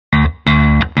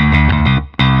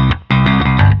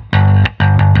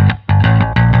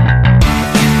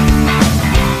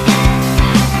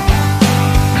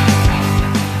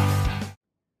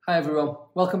everyone,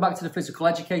 welcome back to the Physical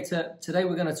Educator. Today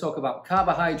we're going to talk about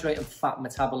carbohydrate and fat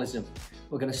metabolism.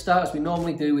 We're going to start as we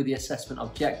normally do with the assessment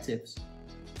objectives.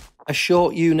 A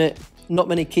short unit, not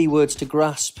many keywords to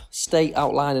grasp, state,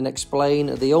 outline and explain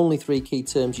are the only three key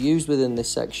terms used within this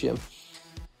section,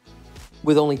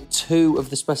 with only 2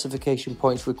 of the specification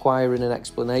points requiring an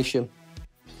explanation.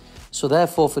 So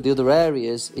therefore for the other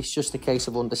areas, it's just a case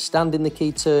of understanding the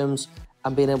key terms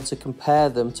and being able to compare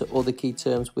them to other key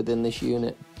terms within this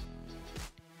unit.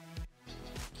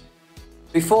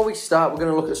 Before we start, we're going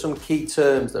to look at some key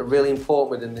terms that are really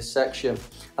important within this section.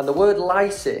 And the word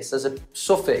lysis as a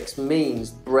suffix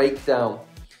means breakdown.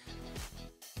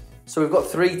 So we've got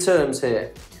 3 terms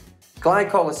here.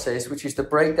 Glycolysis, which is the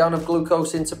breakdown of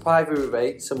glucose into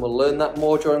pyruvates, and we'll learn that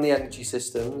more during the energy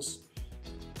systems.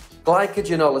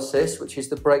 Glycogenolysis, which is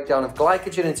the breakdown of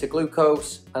glycogen into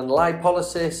glucose, and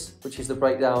lipolysis, which is the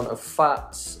breakdown of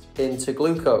fats into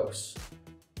glucose.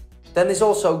 Then there's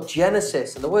also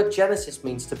genesis, and the word genesis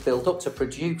means to build up, to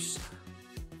produce.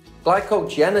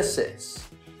 Glycogenesis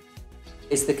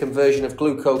is the conversion of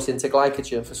glucose into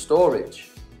glycogen for storage.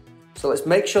 So let's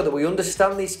make sure that we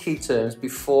understand these key terms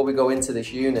before we go into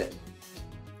this unit.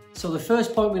 So the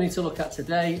first point we need to look at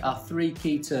today are 3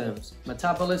 key terms: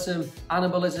 metabolism,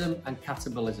 anabolism and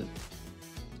catabolism.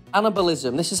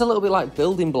 Anabolism, this is a little bit like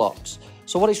building blocks.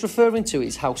 So what it's referring to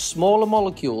is how smaller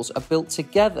molecules are built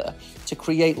together to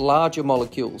create larger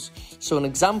molecules. So an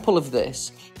example of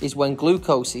this is when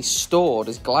glucose is stored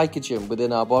as glycogen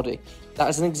within our body. That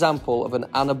is an example of an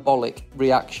anabolic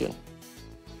reaction.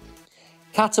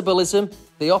 Catabolism,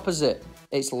 the opposite.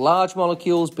 It's large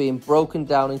molecules being broken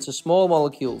down into small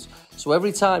molecules. So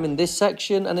every time in this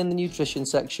section and in the nutrition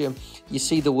section, you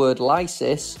see the word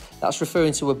lysis, that's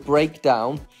referring to a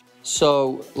breakdown.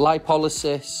 So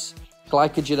lipolysis,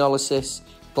 glycogenolysis,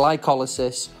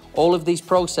 glycolysis, all of these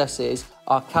processes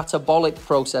are catabolic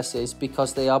processes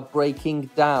because they are breaking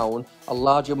down a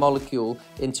larger molecule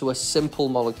into a simple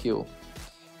molecule.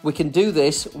 We can do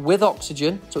this with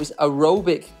oxygen, so it's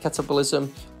aerobic catabolism,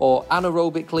 or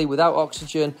anaerobically without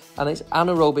oxygen, and it's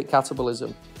anaerobic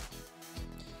catabolism.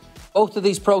 Both of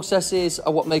these processes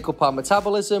are what make up our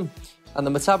metabolism, and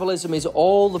the metabolism is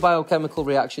all the biochemical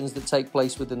reactions that take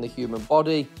place within the human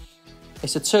body.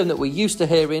 It's a term that we're used to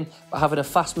hearing, but having a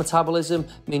fast metabolism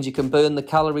means you can burn the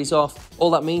calories off.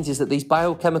 All that means is that these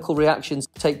biochemical reactions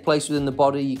take place within the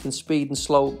body. You can speed and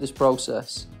slow up this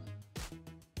process.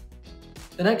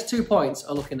 The next 2 points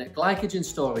are looking at glycogen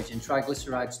storage and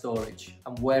triglyceride storage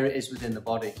and where it is within the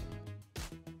body.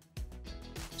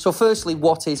 So firstly,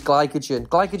 what is glycogen?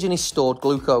 Glycogen is stored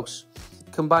glucose,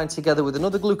 combined together with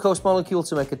another glucose molecule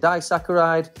to make a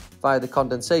disaccharide via the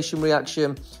condensation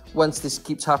reaction. Once this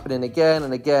keeps happening again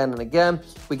and again and again,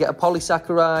 we get a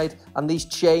polysaccharide, and these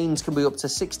chains can be up to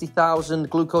 60,000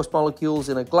 glucose molecules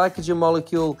in a glycogen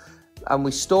molecule, and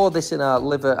we store this in our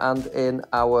liver and in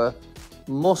our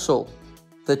muscle.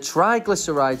 The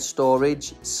triglyceride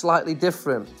storage, slightly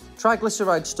different.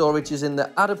 Triglyceride storage is in the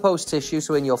adipose tissue,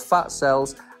 so in your fat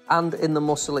cells, and in the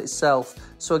muscle itself.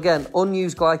 So again,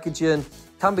 unused glycogen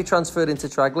can be transferred into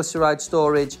triglyceride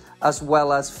storage, as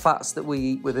well as fats that we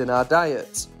eat within our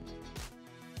diet.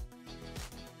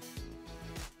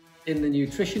 In the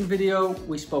nutrition video,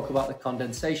 we spoke about the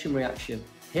condensation reaction.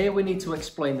 Here we need to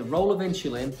explain the role of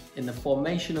insulin in the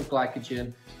formation of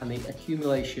glycogen and the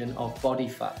accumulation of body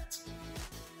fat.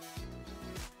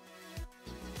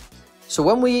 So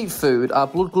when we eat food, our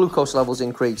blood glucose levels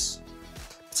increase,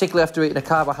 particularly after eating a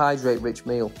carbohydrate-rich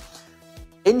meal.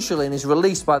 Insulin is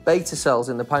released by beta cells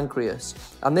in the pancreas,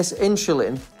 and this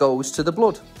insulin goes to the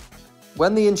blood.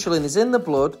 When the insulin is in the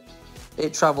blood,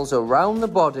 it travels around the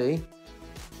body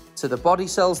to the body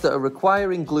cells that are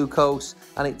requiring glucose,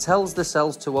 and it tells the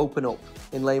cells to open up,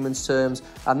 in layman's terms,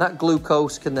 and that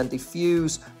glucose can then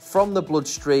diffuse from the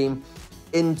bloodstream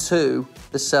into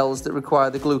the cells that require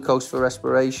the glucose for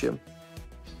respiration.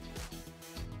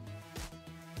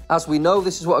 As we know,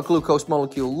 this is what a glucose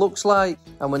molecule looks like,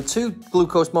 and when 2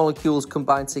 glucose molecules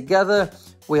combine together,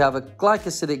 we have a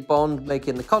glycosidic bond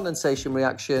making the condensation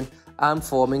reaction and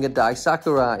forming a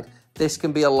disaccharide. This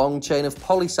can be a long chain of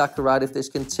polysaccharide if this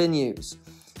continues.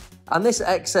 And this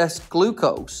excess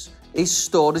glucose is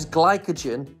stored as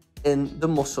glycogen in the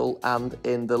muscle and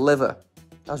in the liver,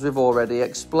 as we've already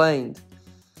explained.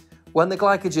 When the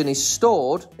glycogen is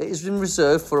stored, it is in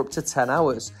reserve for up to 10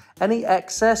 hours. Any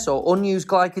excess or unused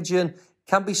glycogen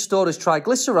can be stored as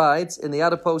triglycerides in the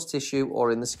adipose tissue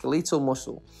or in the skeletal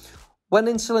muscle. When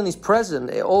insulin is present,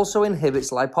 it also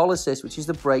inhibits lipolysis, which is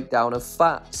the breakdown of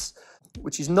fats,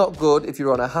 which is not good if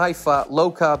you're on a high-fat,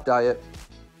 low-carb diet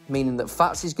meaning that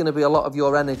fats is going to be a lot of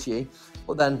your energy,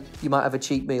 but then you might have a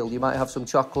cheat meal, you might have some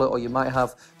chocolate, or you might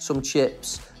have some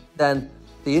chips. Then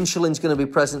the insulin's going to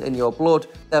be present in your blood.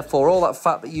 Therefore, all that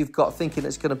fat that you've got thinking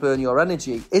it's going to burn your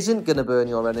energy isn't going to burn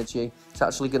your energy. It's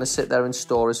actually going to sit there and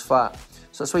store as fat.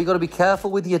 So that's why you've got to be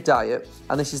careful with your diet.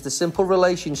 And this is the simple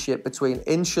relationship between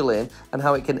insulin and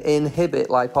how it can inhibit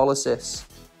lipolysis.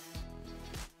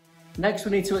 Next,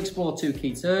 we need to explore two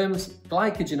key terms,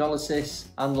 glycogenolysis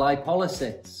and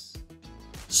lipolysis.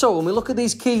 So when we look at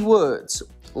these key words,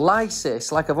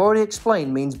 lysis, like I've already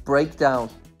explained, means breakdown.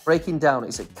 Breaking down,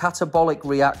 it's a catabolic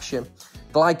reaction.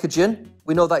 Glycogen,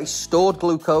 we know that is stored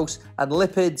glucose, and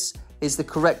lipids is the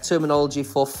correct terminology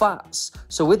for fats.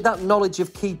 So with that knowledge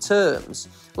of key terms,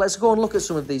 let's go and look at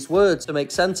some of these words to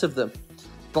make sense of them.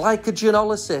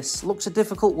 Glycogenolysis looks a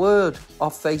difficult word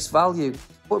off face value,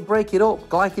 but break it up,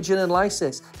 glycogen and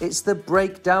lysis. It's the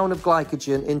breakdown of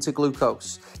glycogen into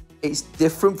glucose. It's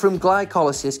different from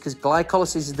glycolysis because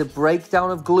glycolysis is the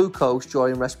breakdown of glucose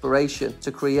during respiration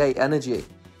to create energy.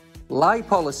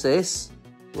 Lipolysis,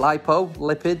 lipo,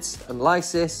 lipids, and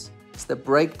lysis, it's the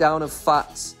breakdown of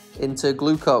fats into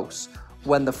glucose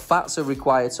when the fats are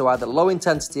required to either low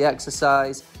intensity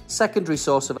exercise, secondary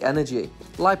source of energy.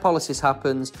 Lipolysis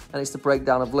happens and it's the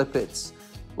breakdown of lipids.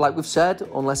 Like we've said,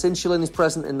 unless insulin is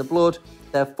present in the blood,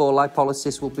 therefore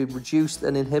lipolysis will be reduced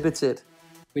and inhibited.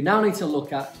 We now need to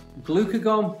look at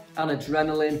glucagon and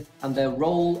adrenaline and their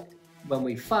role when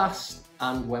we fast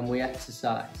and when we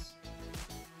exercise.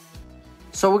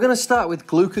 So we're going to start with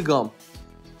glucagon.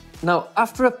 Now,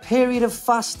 after a period of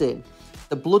fasting,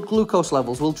 the blood glucose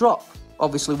levels will drop.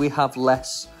 Obviously, we have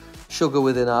less sugar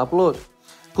within our blood.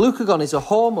 Glucagon is a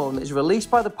hormone that is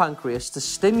released by the pancreas to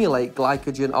stimulate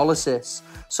glycogenolysis.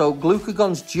 So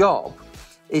glucagon's job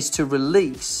is to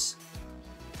release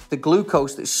the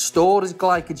glucose that's stored as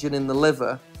glycogen in the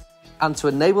liver and to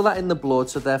enable that in the blood,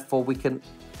 so therefore we can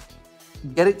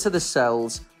get it to the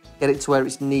cells, get it to where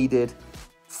it's needed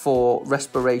for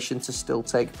respiration to still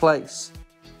take place.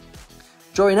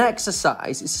 During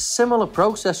exercise, it's a similar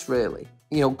process really.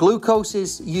 Glucose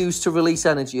is used to release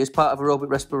energy as part of aerobic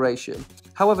respiration.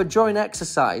 However, during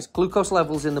exercise, glucose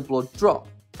levels in the blood drop,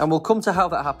 and we'll come to how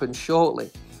that happens shortly.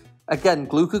 Again,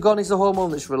 glucagon is the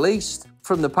hormone that's released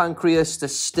from the pancreas to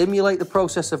stimulate the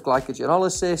process of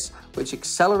glycogenolysis, which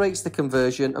accelerates the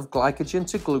conversion of glycogen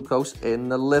to glucose in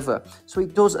the liver. So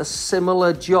it does a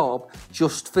similar job,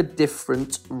 just for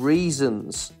different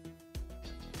reasons.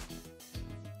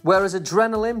 Whereas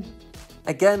adrenaline,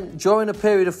 again, during a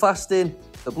period of fasting,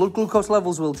 the blood glucose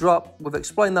levels will drop. We've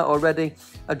explained that already.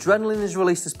 Adrenaline is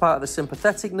released as part of the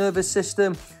sympathetic nervous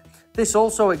system. This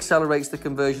also accelerates the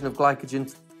conversion of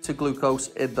glycogen to glucose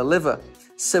in the liver.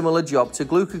 Similar job to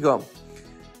glucagon.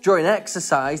 During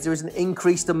exercise, there is an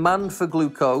increased demand for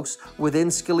glucose within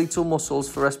skeletal muscles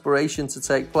for respiration to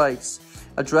take place.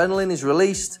 Adrenaline is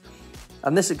released,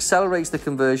 and this accelerates the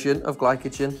conversion of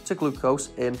glycogen to glucose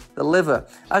in the liver.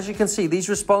 As you can see, these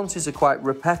responses are quite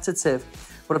repetitive,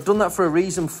 but I've done that for a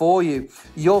reason for you.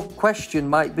 Your question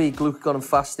might be glucagon and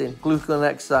fasting, glucagon and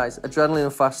exercise, adrenaline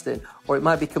and fasting, or it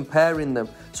might be comparing them.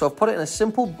 So I've put it in a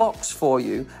simple box for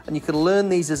you, and you can learn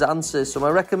these as answers. So my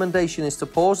recommendation is to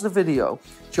pause the video,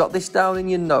 jot this down in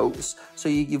your notes, so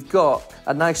you've got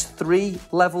a nice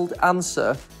 3-leveled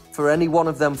answer for any one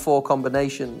of them 4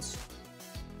 combinations.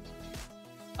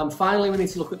 And finally, we need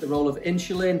to look at the role of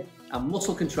insulin and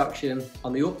muscle contraction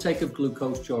on the uptake of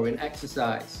glucose during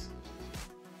exercise.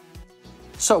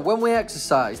 So when we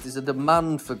exercise, there's a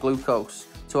demand for glucose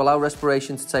to allow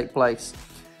respiration to take place.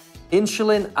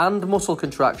 Insulin and muscle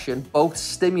contraction both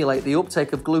stimulate the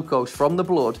uptake of glucose from the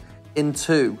blood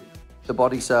into the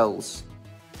body cells.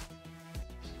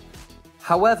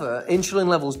 However, insulin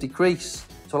levels decrease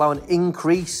to allow an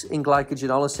increase in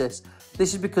glycogenolysis.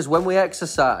 This is because when we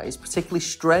exercise, particularly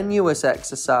strenuous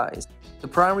exercise, the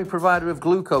primary provider of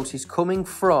glucose is coming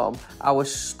from our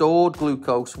stored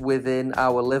glucose within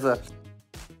our liver.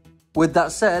 With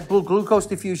that said, blood glucose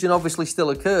diffusion obviously still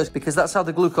occurs because that's how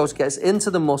the glucose gets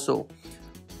into the muscle.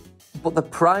 But the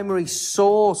primary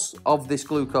source of this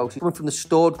glucose is coming from the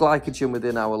stored glycogen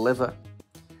within our liver.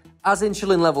 As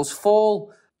insulin levels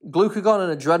fall,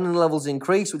 glucagon and adrenaline levels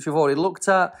increase, which we've already looked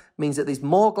at, means that there's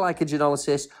more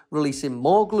glycogenolysis, releasing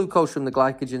more glucose from the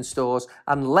glycogen stores,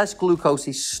 and less glucose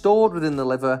is stored within the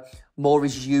liver, more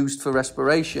is used for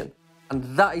respiration. And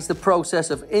that is the process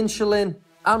of insulin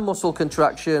and muscle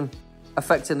contraction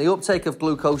affecting the uptake of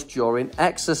glucose during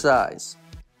exercise.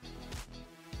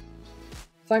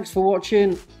 Thanks for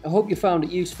watching. I hope you found it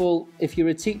useful. If you're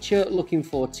a teacher looking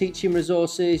for teaching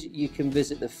resources, you can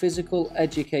visit the Physical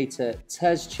Educator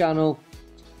TES channel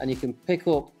and you can pick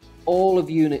up all of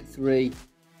Unit 3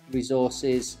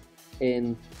 resources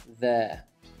in there.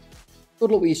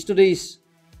 Good luck with your studies.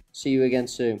 See you again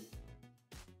soon.